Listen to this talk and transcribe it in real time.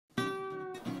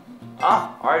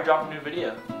Ah, already dropped a new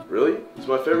video. Really? He's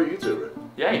my favorite YouTuber.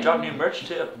 Yeah, he dropped new merch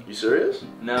too. You serious?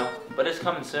 No, but it's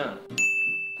coming soon.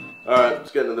 Alright,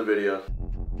 let's get into the video.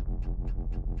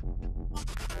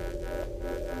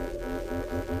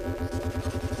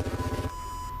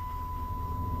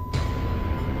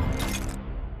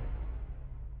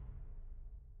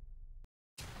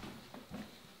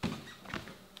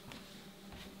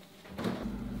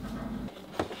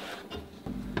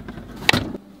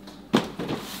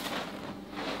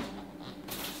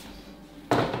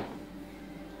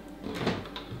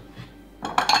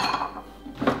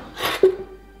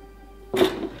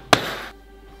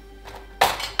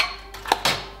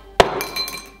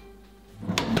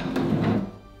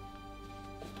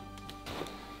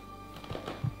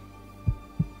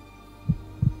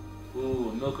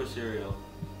 Milk or cereal?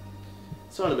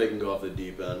 It's time to make him go off the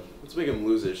deep end. Let's make him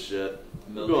lose his shit.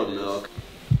 Milk. We're going milk.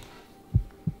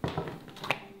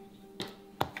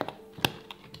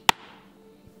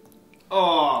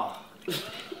 Oh.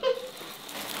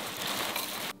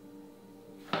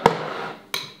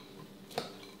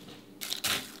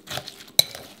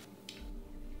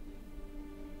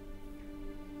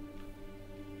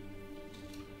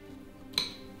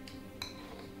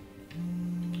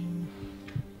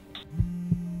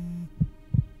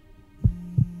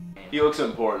 He looks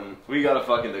important. We gotta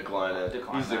fucking decline it.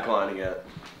 He's that. declining it.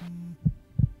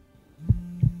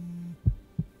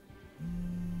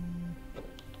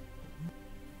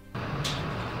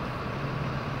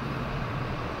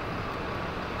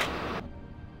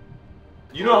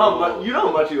 You know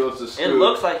how much he loves to scoot. It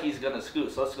looks like he's gonna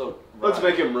scoot, so let's go. Let's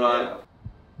make him run. Yeah.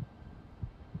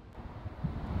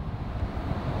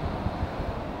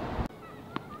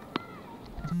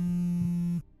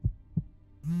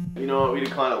 You know what? We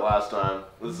declined it last time.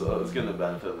 Let's give him the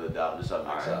benefit of the doubt and just have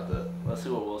him accept it. Let's see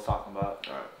what Will's talking about.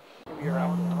 Alright. Maybe you're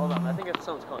out. Hold on, I think it's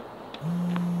someone's calling.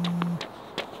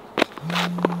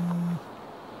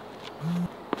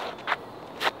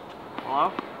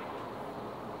 Hello?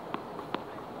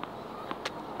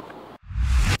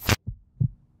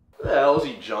 Where the hell is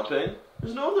he jumping?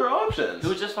 There's no other options. He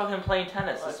was just fucking playing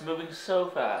tennis. It's moving so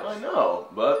fast. I know,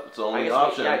 but it's the only I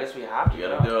option. guess we have to. You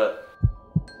gotta do it.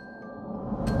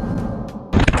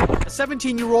 A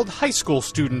 17-year-old high school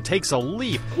student takes a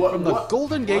leap from the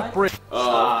Golden Gate Bridge.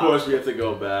 Oh, of course we have to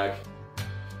go back.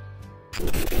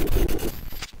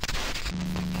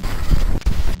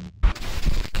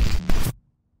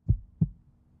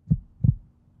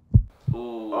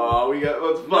 Ooh. Oh,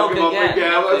 let's fuck him up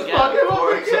again. Let's fuck him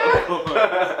up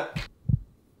again.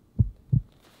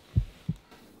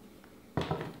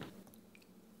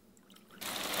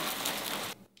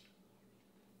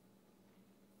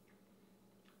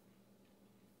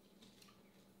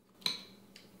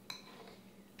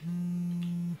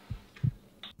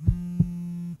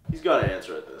 He's got to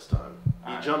answer it this time.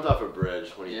 He jumped off a bridge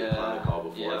when he declined the call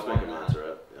before. Yeah, Let's make him answer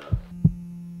it. Yeah.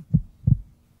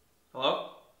 Hello?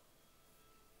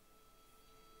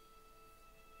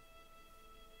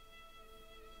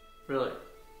 Really?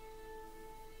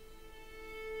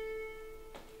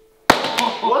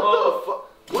 What the fuck?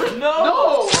 What? No!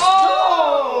 No!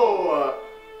 Oh! No!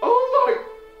 Oh my!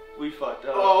 We fucked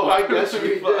up. Oh, I guess we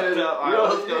did. Fucked up.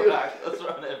 Alright, let's go back. Let's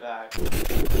run it back.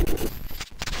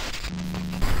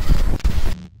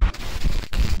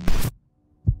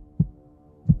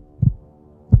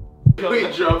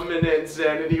 We drove him into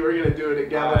insanity. We're gonna do it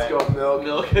again. Let's go milk.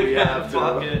 Milk We again. have to.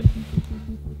 Fuck it.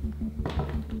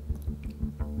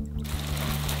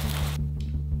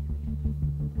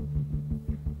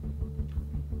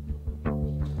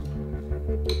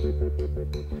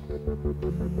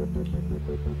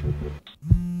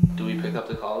 Do we pick up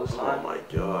the call this time? Oh my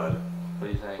god. What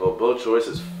do you think? Well, both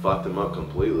choices fucked him up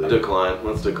completely. Decline.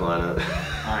 Let's decline it.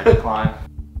 Alright, decline.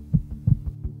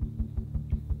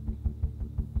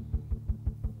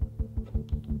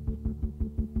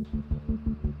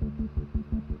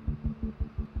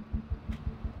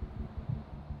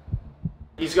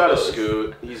 He's got to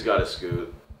scoot. He's got to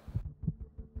scoot.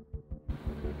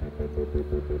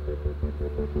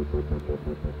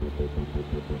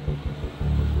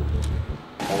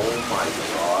 Oh my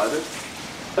god.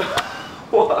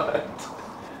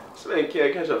 What? This man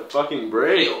can't catch a fucking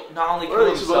break. He not only What are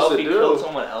killed they supposed himself, to he do? killed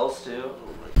someone else too.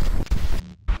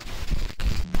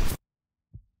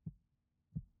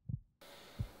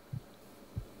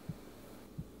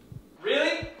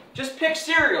 Really? Just pick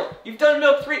cereal. You've done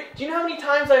milk 3. Do you know how many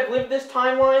times I've lived this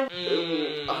timeline?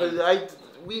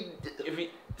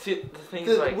 See, the thing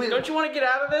is like, don't you want to get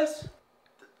out of this?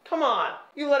 Come on,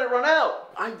 you let it run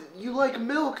out. You like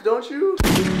milk, don't you?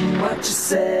 What you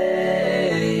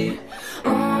say?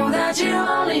 Oh, that you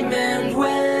only meant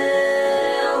well.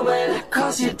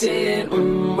 did,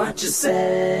 what you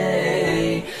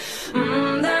say,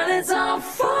 that it's all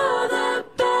for the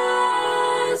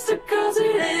best, because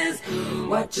it is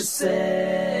what you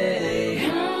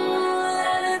say,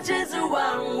 that it's just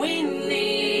what we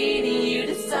need, you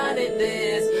decided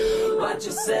this, what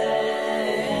you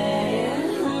say,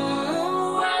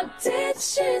 what did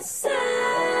she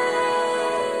say?